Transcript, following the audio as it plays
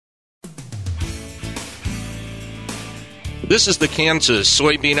This is the Kansas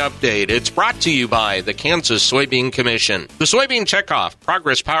Soybean Update. It's brought to you by the Kansas Soybean Commission. The Soybean Checkoff,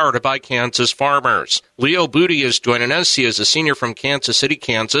 progress powered by Kansas farmers. Leo Budy is joining us. He is a senior from Kansas City,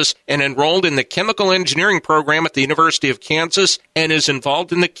 Kansas, and enrolled in the Chemical Engineering program at the University of Kansas and is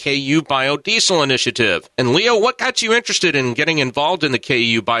involved in the KU Biodiesel Initiative. And Leo, what got you interested in getting involved in the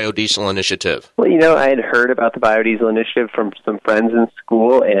KU Biodiesel Initiative? Well, I had heard about the Biodiesel Initiative from some friends in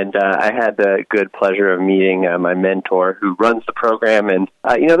school, and I had the good pleasure of meeting my mentor who runs the program. And,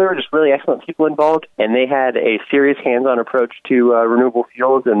 there were just really excellent people involved, and they had a serious hands-on approach to renewable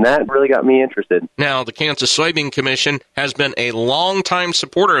fuels, and that really got me interested. Now, the Kansas Soybean Commission has been a long-time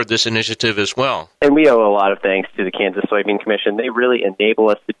supporter of this initiative as well. And we owe a lot of thanks to the Kansas Soybean Commission. They really enable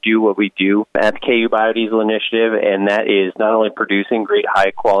us to do what we do at the KU Biodiesel Initiative, and that is not only producing great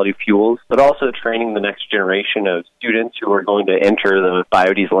high-quality fuels, but also training the next generation of students who are going to enter the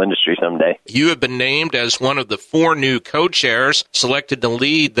biodiesel industry someday. You have been named as one of the 4 new co-chairs selected to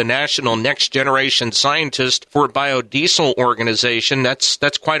lead the National Next Generation Scientist for Biodiesel organization.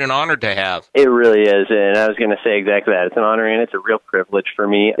 That's quite an honor to have. It really is, and I was going to say exactly that. It's an honor, and it's a real privilege for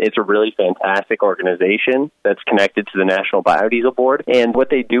me. It's a really fantastic organization that's connected to the National Biodiesel Board, and what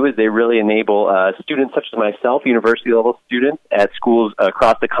they do is they really enable students such as myself, university-level students at schools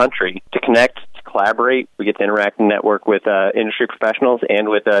across the country, to connect, to collaborate. We get to interact and network with industry professionals and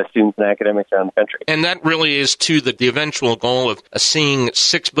with students and academics around the country. And that really is to the eventual goal of seeing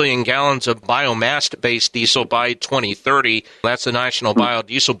 6 billion gallons of biomass-based diesel by 2030. That's the National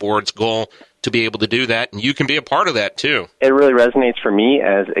Biodiesel Board's goal, to be able to do that, and you can be a part of that, too. It really resonates for me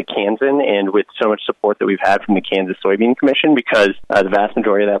as a Kansan, and with so much support that we've had from the Kansas Soybean Commission, because the vast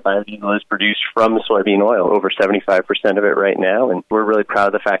majority of that biodiesel is produced from soybean oil, over 75% of it right now, and we're really proud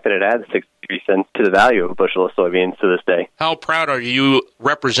of the fact that it adds 63 cents to the value of a bushel of soybeans to this day. How proud are you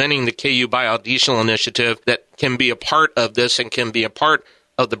representing the KU Biodiesel Initiative that can be a part of this and can be a part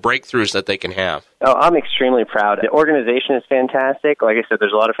of the breakthroughs that they can have? Oh, I'm extremely proud. The organization is fantastic. Like I said,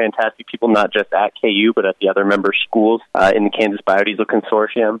 there's a lot of fantastic people, not just at KU, but at the other member schools in the Kansas Biodiesel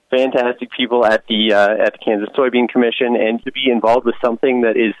Consortium. Fantastic people at the Kansas Soybean Commission, and to be involved with something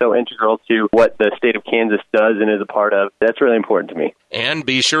that is so integral to what the state of Kansas does and is a part of, that's really important to me. And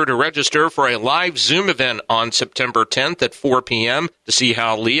be sure to register for a live Zoom event on September 10th at 4 p.m. to see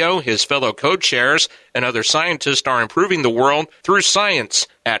how Leo, his fellow co-chairs, and other scientists are improving the world through science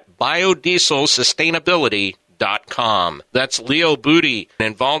at biodieselsustainability.com. That's Leo Budy,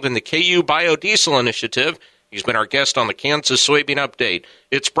 involved in the KU Biodiesel Initiative. He's been our guest on the Kansas Soybean Update.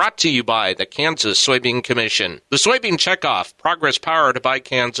 It's brought to you by the Kansas Soybean Commission. The Soybean Checkoff, progress powered by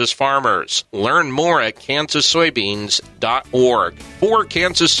Kansas farmers. Learn more at kansassoybeans.org. For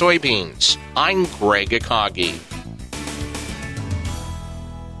Kansas Soybeans, I'm Greg Akagi.